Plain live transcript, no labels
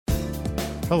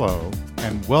Hello,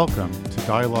 and welcome to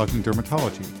Dialogues in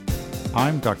Dermatology.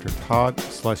 I'm Dr. Todd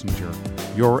Schlesinger,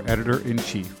 your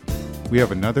editor-in-chief. We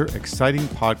have another exciting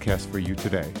podcast for you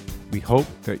today. We hope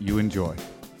that you enjoy.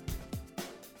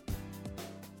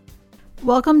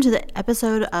 Welcome to the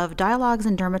episode of Dialogues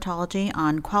in Dermatology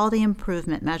on quality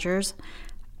improvement measures.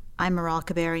 I'm Maral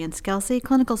and Skelsey,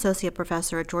 Clinical Associate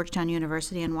Professor at Georgetown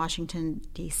University in Washington,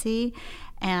 D.C.,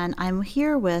 and I'm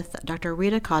here with Dr.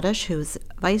 Rita Khodosh, who's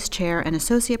Vice Chair and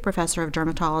Associate Professor of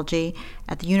Dermatology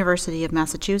at the University of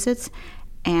Massachusetts,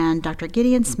 and Dr.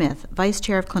 Gideon Smith, Vice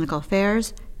Chair of Clinical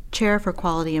Affairs, Chair for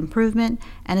Quality Improvement,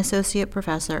 and Associate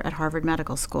Professor at Harvard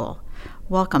Medical School.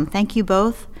 Welcome. Thank you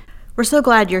both. We're so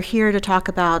glad you're here to talk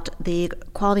about the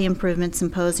Quality Improvement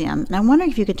Symposium. And I'm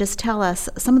wondering if you could just tell us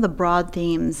some of the broad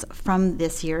themes from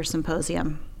this year's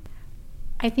symposium.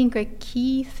 I think a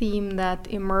key theme that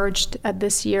emerged at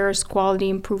this year's Quality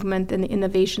Improvement and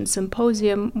Innovation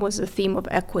Symposium was the theme of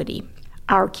equity.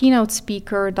 Our keynote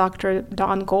speaker, Dr.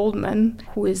 Don Goldman,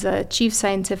 who is a Chief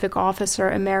Scientific Officer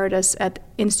Emeritus at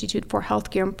Institute for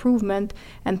Healthcare Improvement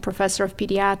and Professor of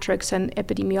Pediatrics and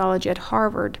Epidemiology at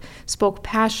Harvard, spoke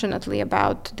passionately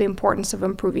about the importance of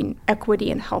improving equity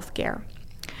in healthcare.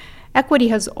 Equity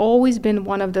has always been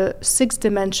one of the 6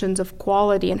 dimensions of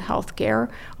quality in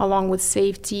healthcare, along with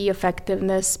safety,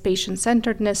 effectiveness,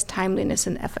 patient-centeredness, timeliness,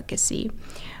 and efficacy.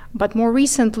 But more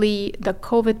recently, the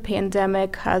COVID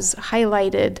pandemic has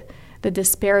highlighted the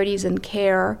disparities in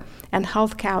care and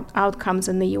health outcomes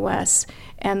in the U.S.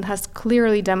 and has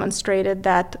clearly demonstrated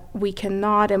that we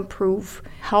cannot improve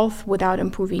health without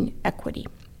improving equity.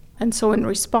 And so in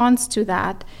response to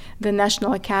that, the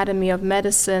National Academy of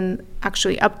Medicine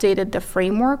actually updated the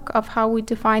framework of how we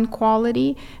define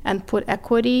quality and put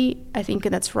equity, I think,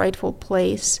 in its rightful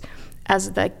place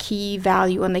as the key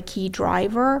value and the key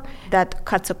driver that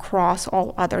cuts across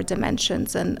all other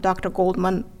dimensions. And Dr.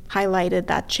 Goldman highlighted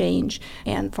that change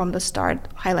and from the start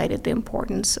highlighted the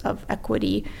importance of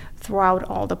equity throughout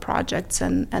all the projects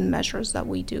and measures that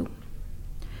we do.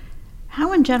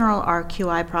 How in general are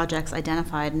QI projects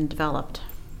identified and developed?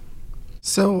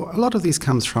 So a lot of these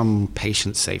comes from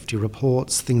patient safety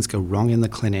reports. Things go wrong in the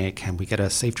clinic and we get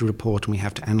a safety report and we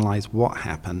have to analyze what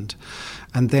happened.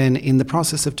 And then in the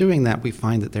process of doing that, we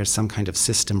find that there's some kind of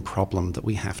system problem that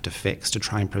we have to fix to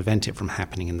try and prevent it from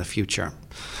happening in the future.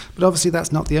 But obviously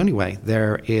that's not the only way.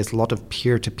 There is a lot of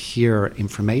peer-to-peer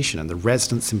information, and the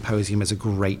Resident Symposium is a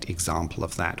great example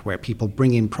of that, where people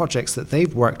bring in projects that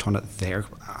they've worked on at their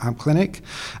clinic,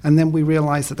 and then we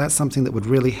realize that that's something that would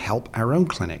really help our own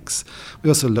clinics. We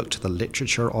also look to the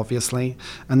literature, obviously,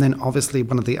 and then obviously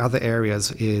one of the other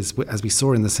areas is, as we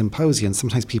saw in the symposium,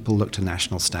 sometimes people look to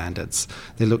national standards.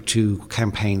 They look to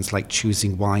campaigns like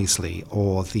Choosing Wisely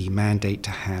or the mandate to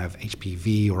have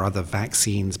HPV or other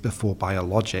vaccines before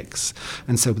biologics.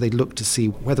 And so they look to see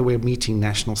whether we're meeting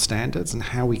national standards and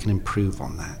how we can improve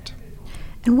on that.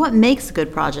 And what makes a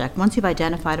good project? Once you've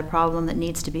identified a problem that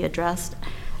needs to be addressed,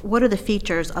 what are the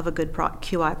features of a good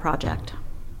QI project?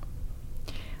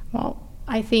 Well,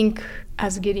 I think,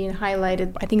 as Gideon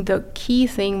highlighted, I think the key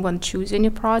thing when choosing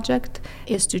a project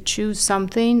is to choose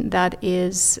something that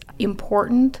is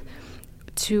important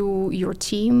to your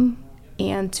team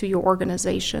and to your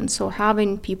organization. So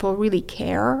having people really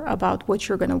care about what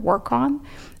you're going to work on,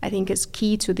 I think is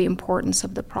key to the importance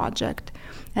of the project.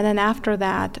 And then after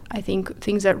that, I think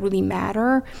things that really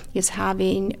matter is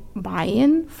having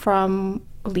buy-in from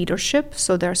leadership,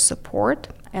 so there's support,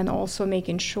 and also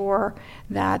making sure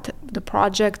that the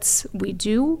projects we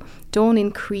do don't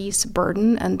increase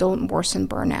burden and don't worsen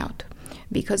burnout.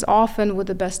 Because often with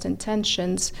the best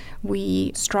intentions,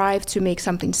 we strive to make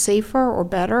something safer or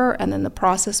better, and in the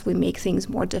process we make things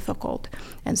more difficult.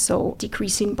 And so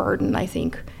decreasing burden, I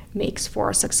think, makes for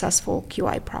a successful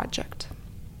QI project.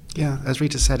 Yeah, as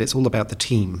Rita said, it's all about the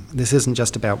team. This isn't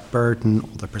just about burden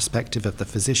or the perspective of the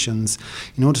physicians.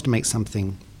 In order to make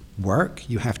something work,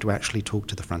 you have to actually talk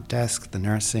to the front desk, the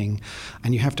nursing,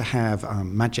 and you have to have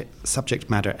subject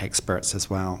matter experts as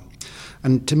well.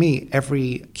 And to me,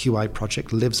 every QI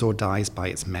project lives or dies by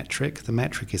its metric. The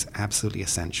metric is absolutely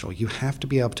essential. You have to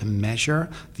be able to measure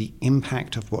the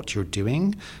impact of what you're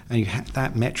doing, and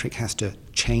that metric has to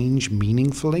change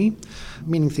meaningfully,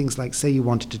 meaning things like, say you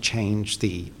wanted to change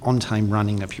the on-time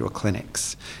running of your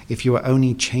clinics. If you are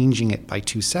only changing it by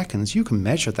 2 seconds, you can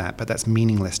measure that, but that's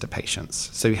meaningless to patients.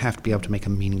 So you have to be able to make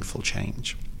a meaningful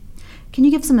change. Can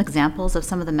you give some examples of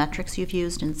some of the metrics you've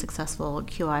used in successful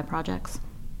QI projects?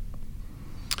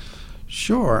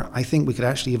 Sure. I think we could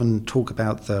actually even talk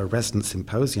about the resident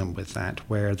symposium with that,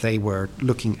 where they were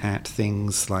looking at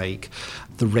things like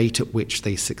the rate at which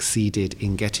they succeeded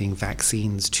in getting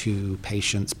vaccines to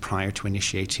patients prior to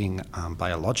initiating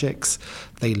biologics.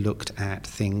 They looked at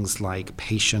things like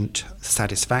patient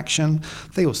satisfaction.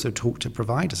 They also talked to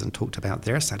providers and talked about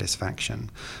their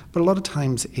satisfaction. But a lot of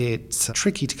times it's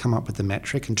tricky to come up with the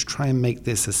metric and to try and make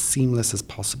this as seamless as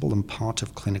possible and part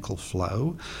of clinical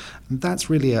flow. And that's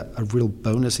really a real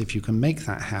bonus if you can make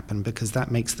that happen, because that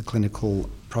makes the clinical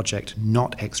project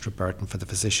not extra burden for the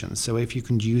physician. So if you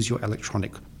can use your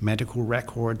electronic medical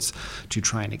records to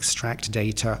try and extract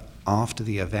data after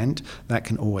the event, that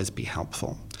can always be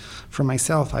helpful. For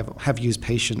myself, I have used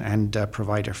patient and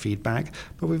provider feedback,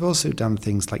 but we've also done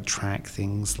things like track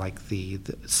things like the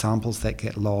samples that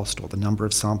get lost or the number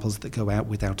of samples that go out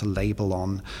without a label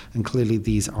on. And clearly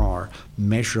these are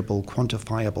measurable,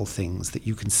 quantifiable things that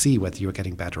you can see whether you're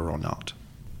getting better or not.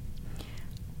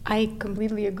 I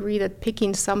completely agree that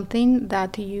picking something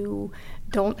that you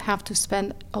don't have to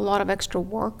spend a lot of extra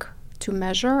work to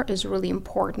measure is really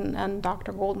important, and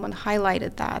Dr. Goldman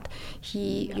highlighted that.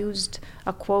 He used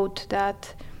a quote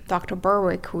that Dr.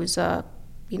 Berwick, who's a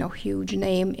huge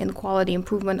name in quality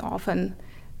improvement, often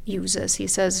uses. He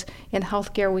says, in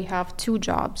healthcare we have two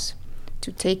jobs: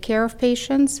 to take care of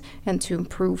patients and to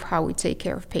improve how we take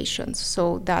care of patients.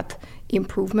 So that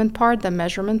improvement part, the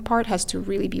measurement part, has to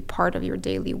really be part of your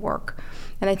daily work.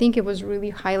 And I think it was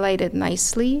really highlighted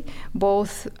nicely,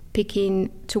 both picking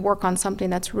to work on something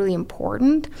that's really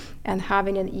important and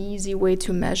having an easy way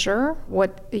to measure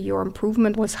what your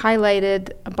improvement was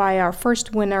highlighted by our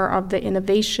first winner of the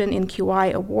Innovation in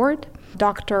QI Award,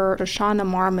 Dr. Shoshana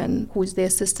Marmon, who's the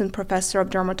assistant professor of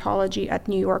dermatology at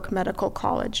New York Medical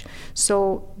College.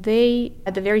 So they,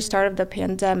 at the very start of the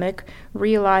pandemic,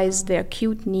 realized the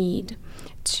acute need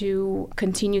to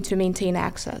continue to maintain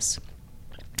access.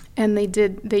 And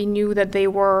they knew that they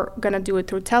were going to do it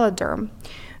through telederm.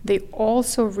 They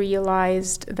also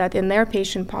realized that in their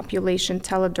patient population,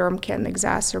 telederm can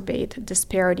exacerbate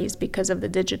disparities because of the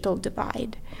digital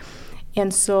divide.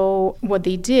 And so what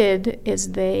they did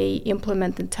is they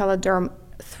implemented telederm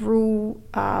through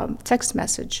text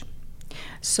message.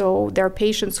 So there are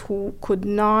patients who could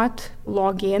not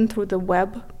log in through the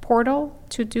web portal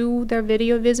to do their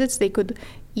video visits. They could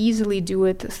easily do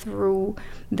it through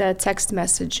the text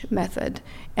message method,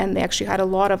 and they actually had a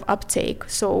lot of uptake.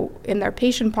 So in their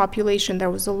patient population, there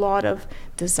was a lot of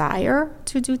desire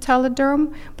to do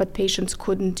telederm, but patients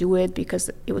couldn't do it because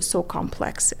it was so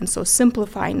complex. And so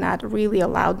simplifying that really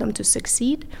allowed them to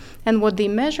succeed. And what they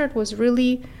measured was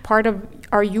really part of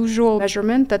our usual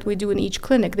measurement that we do in each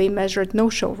clinic. They measured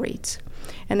no-show rates.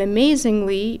 And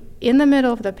amazingly, in the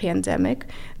middle of the pandemic,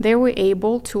 they were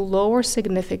able to lower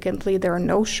significantly their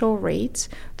no-show rates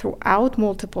throughout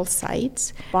multiple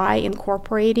sites by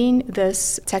incorporating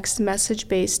this text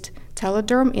message-based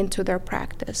telederm into their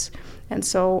practice. And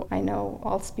so I know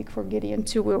I'll speak for Gideon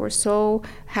too. We were so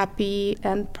happy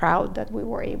and proud that we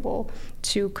were able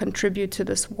to contribute to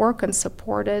this work and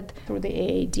support it through the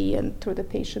AAD and through the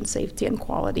Patient Safety and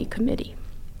Quality Committee.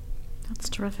 That's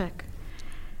terrific.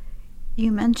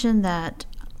 You mentioned that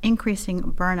increasing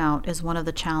burnout is one of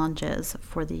the challenges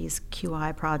for these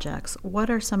QI projects. What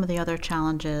are some of the other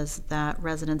challenges that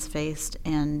residents faced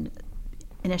in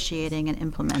initiating and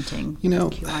implementing QI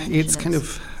initiatives? It's kind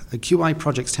of QI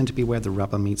projects tend to be where the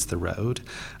rubber meets the road.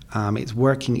 It's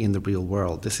working in the real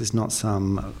world. This is not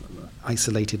some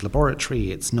isolated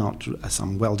laboratory. It's not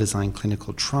some well-designed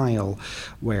clinical trial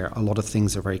where a lot of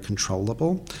things are very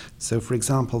controllable. So, for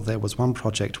example, there was one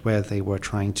project where they were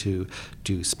trying to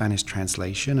do Spanish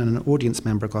translation, and an audience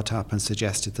member got up and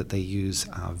suggested that they use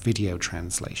video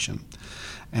translation.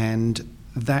 And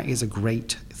that is a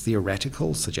great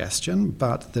theoretical suggestion,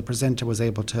 but the presenter was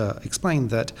able to explain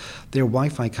that their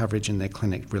Wi-Fi coverage in their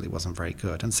clinic really wasn't very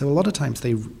good. And so a lot of times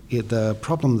the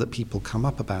problem that people come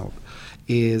up about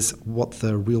is what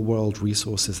the real-world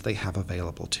resources they have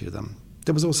available to them.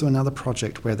 There was also another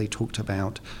project where they talked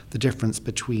about the difference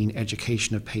between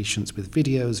education of patients with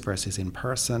videos versus in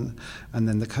person, and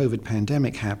then the COVID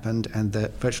pandemic happened, and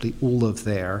virtually all of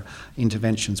their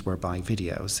interventions were by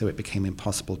video, so it became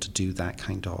impossible to do that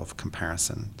kind of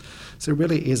comparison. So it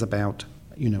really is about,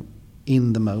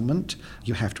 in the moment,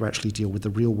 you have to actually deal with the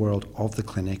real world of the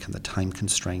clinic and the time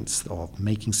constraints of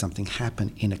making something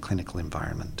happen in a clinical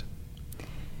environment.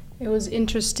 It was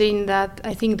interesting that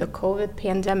I think the COVID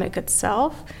pandemic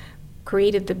itself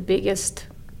created the biggest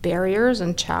barriers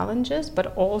and challenges,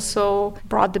 but also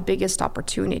brought the biggest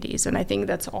opportunities. And I think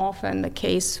that's often the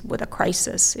case with a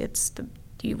crisis. It's the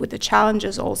with the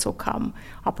challenges also come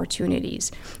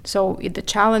opportunities. So the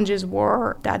challenges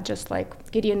were that, just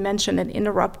like Gideon mentioned, it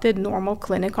interrupted normal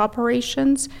clinic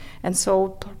operations, and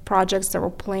so projects that were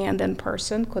planned in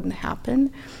person couldn't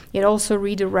happen. It also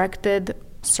redirected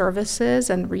services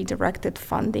and redirected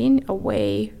funding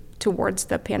away towards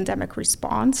the pandemic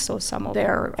response. So some of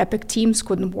their EPIC teams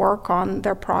couldn't work on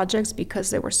their projects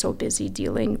because they were so busy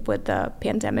dealing with the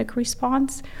pandemic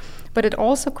response. But it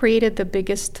also created the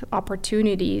biggest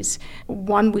opportunities.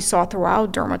 One we saw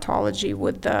throughout dermatology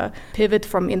with the pivot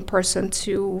from in-person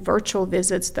to virtual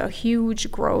visits, the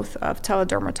huge growth of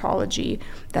teledermatology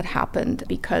that happened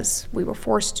because we were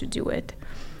forced to do it.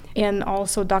 And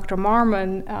also Dr.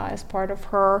 Marmon, as part of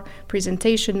her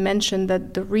presentation, mentioned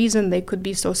that the reason they could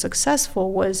be so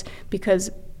successful was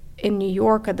because in New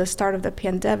York at the start of the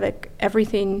pandemic,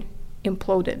 everything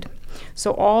imploded.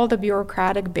 So all the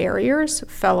bureaucratic barriers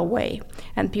fell away,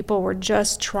 and people were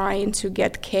just trying to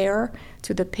get care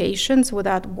to the patients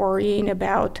without worrying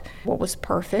about what was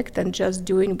perfect and just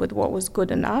doing with what was good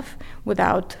enough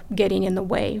without getting in the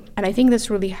way. And I think this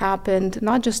really happened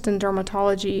not just in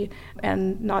dermatology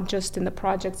and not just in the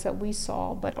projects that we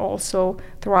saw, but also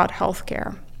throughout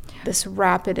healthcare, this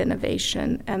rapid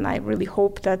innovation. And I really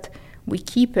hope that we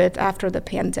keep it after the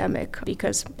pandemic,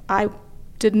 because I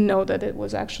didn't know that it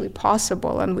was actually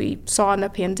possible, and we saw in the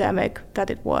pandemic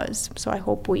that it was. So I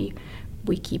hope we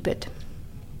keep it.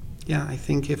 Yeah, I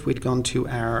think if we'd gone to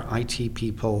our IT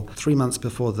people 3 months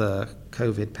before the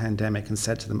COVID pandemic and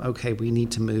said to them, okay, we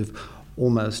need to move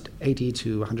almost 80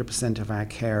 to 100% of our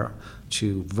care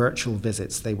to virtual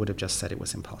visits, they would have just said it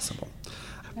was impossible.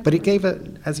 But it gave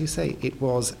as you say, it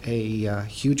was a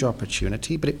huge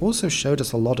opportunity, but it also showed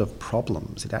us a lot of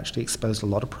problems. It actually exposed a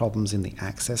lot of problems in the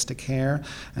access to care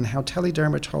and how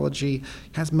teledermatology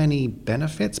has many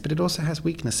benefits, but it also has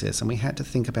weaknesses. And we had to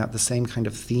think about the same kind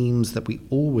of themes that we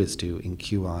always do in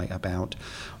QI about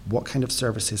what kind of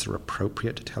services are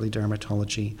appropriate to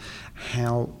teledermatology,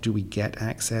 how do we get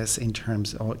access in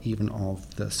terms of even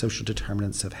of the social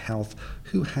determinants of health,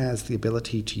 who has the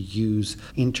ability to use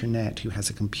internet, who has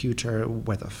a computer,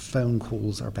 whether phone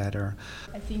calls are better.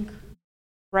 I think,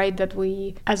 right, that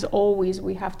we, as always,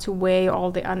 we have to weigh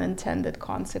all the unintended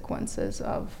consequences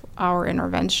of our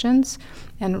interventions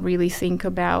and really think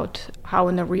about how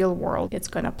in the real world it's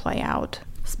going to play out.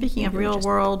 Speaking of real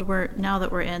world, now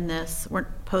that we're in this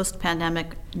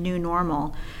post-pandemic new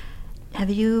normal, have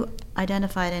you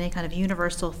identified any kind of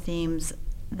universal themes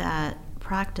that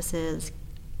practices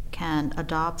can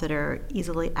adopt that are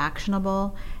easily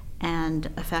actionable and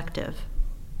effective?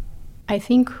 I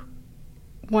think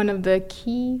one of the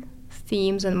key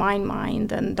themes in my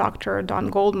mind, and Dr. Don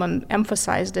Goldman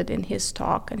emphasized it in his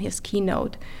talk and his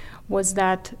keynote, was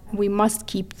that we must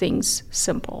keep things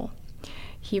simple.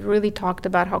 He really talked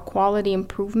about how quality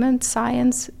improvement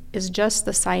science is just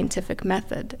the scientific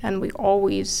method, and we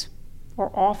always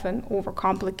or often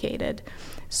overcomplicate it.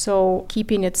 So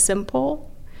keeping it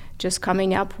simple, just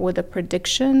coming up with a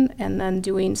prediction and then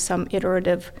doing some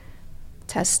iterative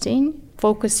testing,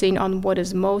 focusing on what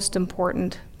is most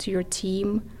important to your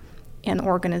team and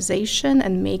organization,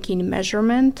 and making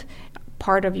measurement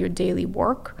part of your daily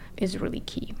work is really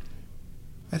key.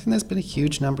 I think there's been a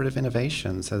huge number of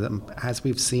innovations, as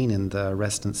we've seen in the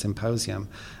resident symposium.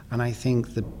 And I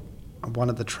think that one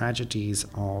of the tragedies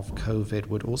of COVID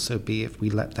would also be if we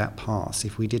let that pass,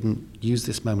 if we didn't use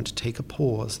this moment to take a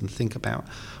pause and think about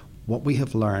what we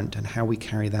have learned and how we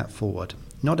carry that forward.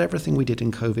 Not everything we did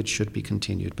in COVID should be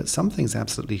continued, but some things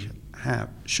absolutely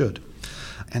should.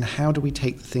 And how do we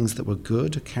take the things that were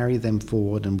good, carry them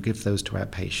forward, and give those to our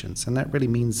patients? And that really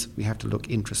means we have to look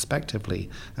introspectively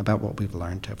about what we've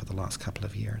learned over the last couple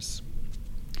of years.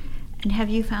 And have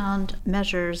you found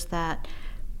measures that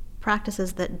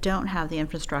practices that don't have the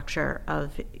infrastructure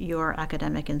of your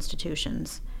academic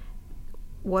institutions,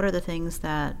 what are the things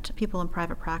that people in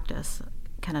private practice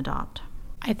can adopt?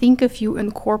 I think if you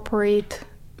incorporate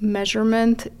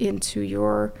measurement into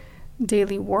your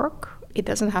daily work, it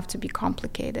doesn't have to be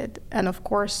complicated. And of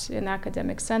course, in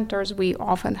academic centers, we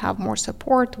often have more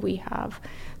support. We have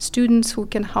students who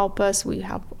can help us. We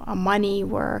have money,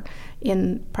 where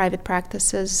in private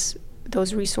practices,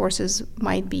 those resources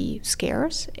might be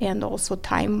scarce, and also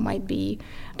time might be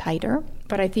tighter.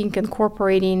 But I think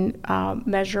incorporating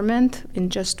measurement in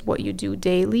just what you do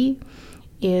daily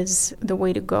is the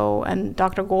way to go. And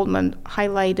Dr. Goldman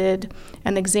highlighted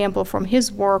an example from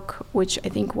his work, which I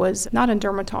think was not in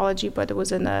dermatology, but it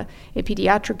was in a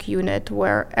pediatric unit,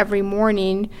 where every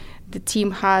morning the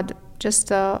team had just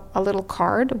a little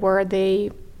card where they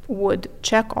would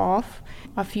check off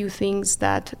a few things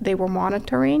that they were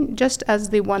monitoring just as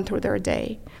they went through their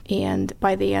day. And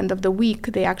by the end of the week,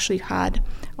 they actually had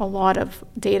a lot of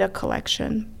data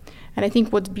collection. And I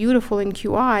think what's beautiful in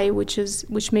QI,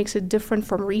 which makes it different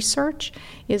from research,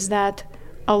 is that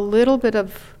a little bit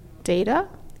of data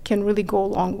can really go a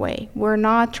long way. We're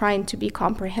not trying to be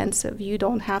comprehensive. You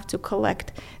don't have to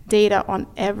collect data on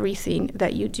everything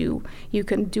that you do. You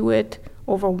can do it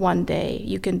over one day.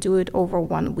 You can do it over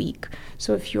 1 week.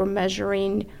 So if you're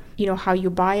measuring, how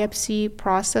your biopsy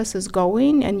process is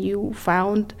going, and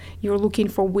you're looking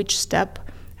for which step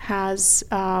has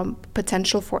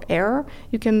potential for error,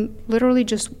 you can literally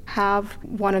just have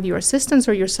one of your assistants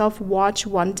or yourself watch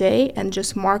one day and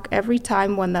just mark every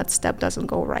time when that step doesn't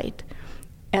go right.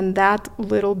 And that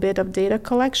little bit of data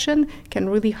collection can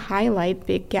really highlight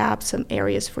big gaps and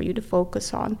areas for you to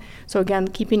focus on. So again,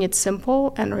 keeping it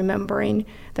simple and remembering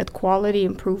that quality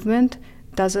improvement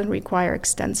doesn't require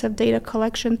extensive data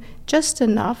collection, just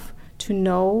enough to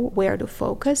know where to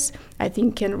focus, I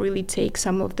think can really take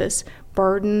some of this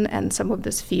burden and some of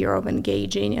this fear of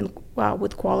engaging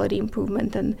with quality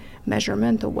improvement and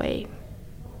measurement away.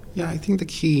 Yeah, I think the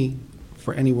key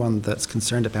for anyone that's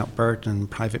concerned about burden in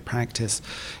private practice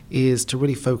is to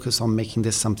really focus on making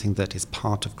this something that is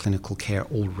part of clinical care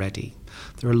already.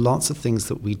 There are lots of things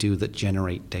that we do that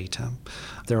generate data.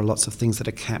 There are lots of things that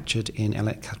are captured in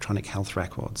electronic health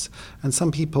records. And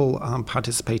some people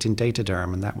participate in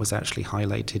DataDerm, and that was actually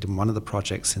highlighted in one of the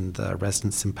projects in the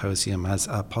resident symposium as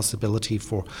a possibility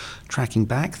for tracking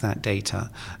back that data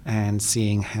and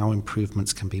seeing how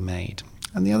improvements can be made.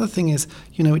 And the other thing is,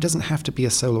 it doesn't have to be a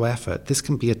solo effort. This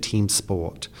can be a team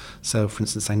sport. So, for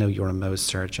instance, I know you're a Mohs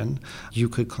surgeon. You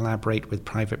could collaborate with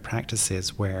private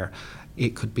practices where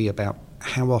it could be about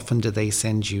how often do they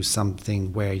send you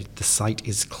something where the site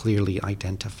is clearly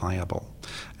identifiable.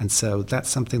 And so that's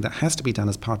something that has to be done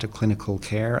as part of clinical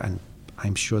care, and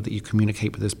I'm sure that you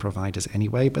communicate with those providers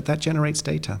anyway, but that generates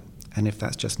data. And if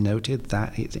that's just noted,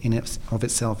 that in of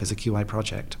itself is a QI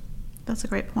project. That's a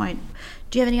great point.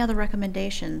 Do you have any other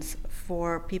recommendations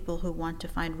for people who want to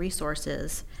find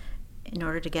resources in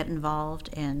order to get involved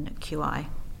in QI?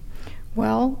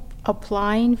 Well,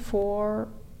 applying for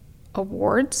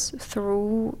awards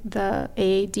through the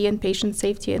AAD and Patient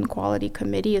Safety and Quality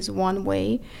Committee is one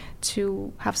way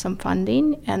to have some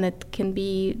funding, and it can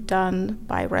be done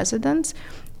by residents.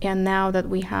 And now that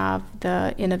we have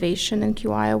the Innovation in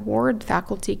QI Award,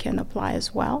 faculty can apply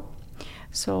as well.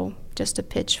 So just a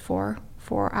pitch for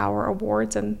our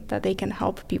awards, and that they can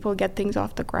help people get things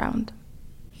off the ground.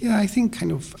 Yeah, I think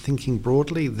kind of thinking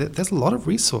broadly, there's a lot of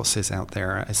resources out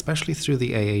there, especially through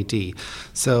the AAD.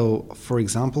 So, for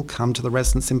example, come to the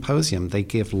Resident Symposium. They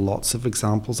give lots of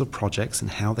examples of projects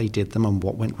and how they did them and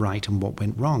what went right and what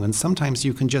went wrong. And sometimes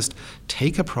you can just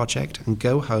take a project and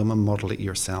go home and model it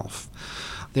yourself.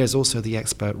 There's also the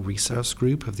expert resource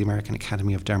group of the American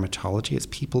Academy of Dermatology. It's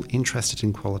people interested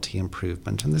in quality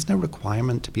improvement, and there's no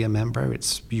requirement to be a member.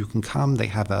 You can come. They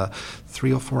have a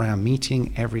 3 or 4 hour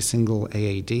meeting every single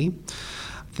AAD.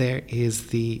 There is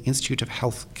the Institute of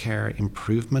Healthcare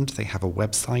Improvement. They have a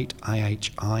website,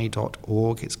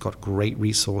 ihi.org. It's got great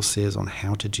resources on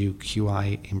how to do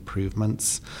QI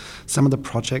improvements. Some of the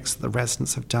projects that the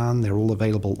residents have done, they're all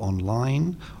available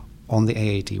online on the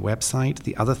AAD website.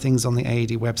 The other things on the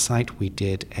AAD website, we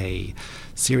did a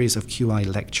series of QI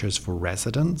lectures for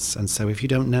residents. And so if you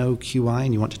don't know QI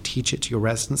and you want to teach it to your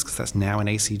residents, because that's now an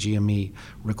ACGME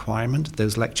requirement,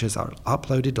 those lectures are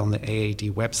uploaded on the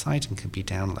AAD website and can be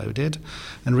downloaded.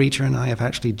 And Rita and I have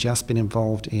actually just been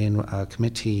involved in a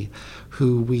committee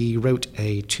who we wrote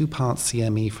a 2-part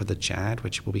CME for the JAD,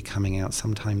 which will be coming out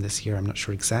sometime this year. I'm not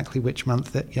sure exactly which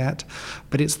month yet,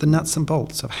 but it's the nuts and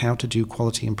bolts of how to do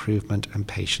quality improvement and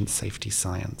patient safety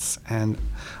science. And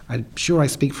I'm sure I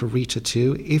speak for Rita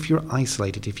too. If you're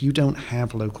isolated, if you don't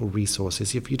have local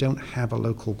resources, if you don't have a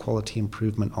local quality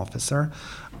improvement officer,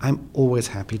 I'm always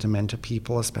happy to mentor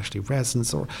people, especially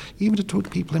residents, or even to talk to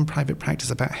people in private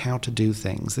practice about how to do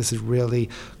things. This is really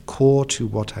core to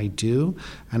what I do,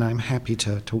 and I'm happy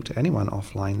to talk to anyone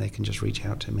offline. They can just reach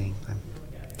out to me.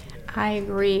 I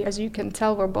agree. As you can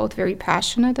tell, we're both very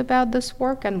passionate about this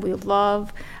work, and we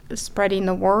love spreading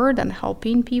the word and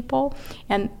helping people.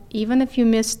 And even if you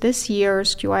missed this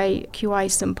year's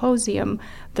QI Symposium,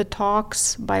 the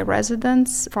talks by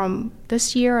residents from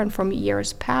this year and from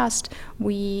years past,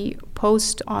 we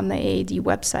post on the AAD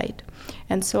website.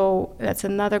 And so that's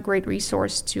another great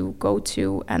resource to go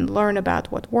to and learn about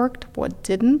what worked, what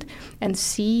didn't, and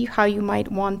see how you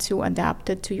might want to adapt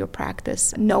it to your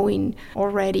practice, knowing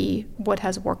already what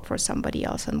has worked for somebody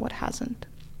else and what hasn't.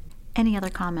 Any other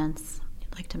comments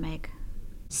you'd like to make?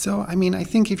 So, I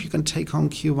think if you can take on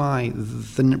QI,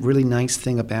 the really nice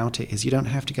thing about it is you don't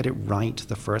have to get it right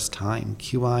the first time.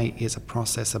 QI is a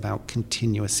process about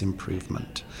continuous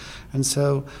improvement. And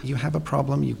so you have a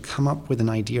problem, you come up with an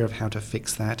idea of how to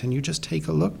fix that, and you just take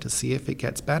a look to see if it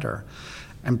gets better.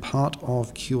 And part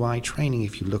of QI training,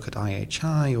 if you look at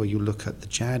IHI or you look at the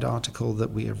JAD article that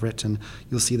we have written,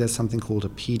 you'll see there's something called a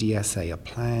PDSA, a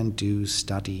Plan, Do,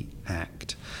 Study,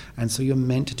 Act. And so you're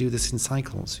meant to do this in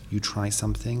cycles. You try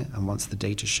something, and once the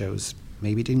data shows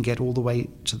maybe it didn't get all the way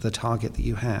to the target that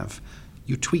you have,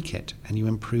 you tweak it and you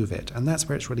improve it. And that's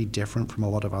where it's really different from a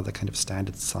lot of other kind of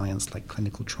standard science like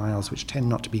clinical trials, which tend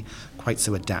not to be quite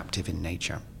so adaptive in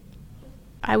nature.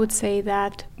 I would say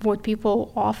that what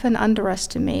people often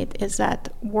underestimate is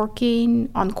that working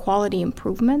on quality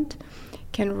improvement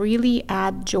can really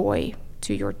add joy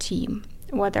to your team,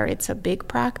 whether it's a big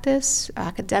practice,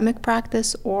 academic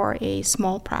practice, or a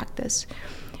small practice.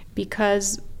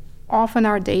 Because often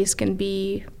our days can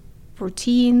be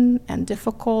routine and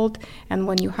difficult, and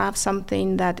when you have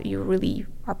something that you really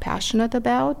are passionate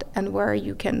about and where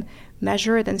you can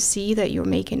measure it and see that you're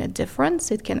making a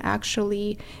difference, it can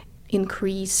actually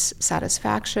increase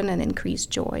satisfaction and increase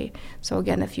joy. So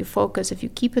again, if you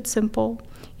keep it simple,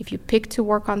 if you pick to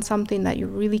work on something that you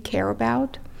really care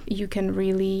about, you can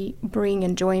really bring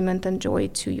enjoyment and joy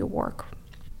to your work.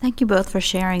 Thank you both for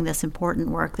sharing this important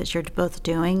work that you're both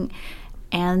doing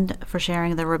and for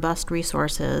sharing the robust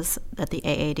resources that the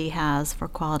AAD has for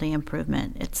quality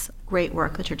improvement. It's great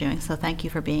work that you're doing, so thank you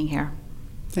for being here.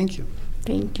 Thank you.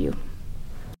 Thank you.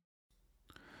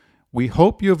 We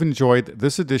hope you have enjoyed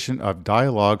this edition of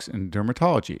Dialogues in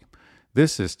Dermatology.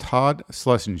 This is Todd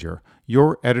Schlesinger,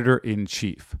 your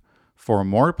editor-in-chief. For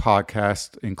more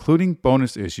podcasts, including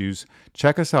bonus issues,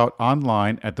 check us out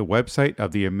online at the website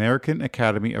of the American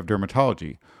Academy of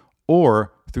Dermatology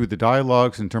or through the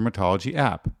Dialogues in Dermatology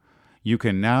app. You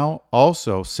can now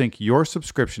also sync your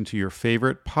subscription to your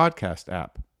favorite podcast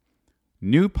app.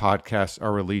 New podcasts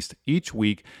are released each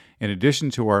week in addition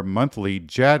to our monthly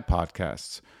JAD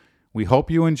podcasts. We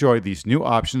hope you enjoy these new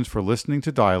options for listening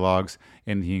to dialogues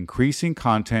and the increasing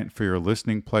content for your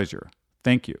listening pleasure.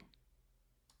 Thank you.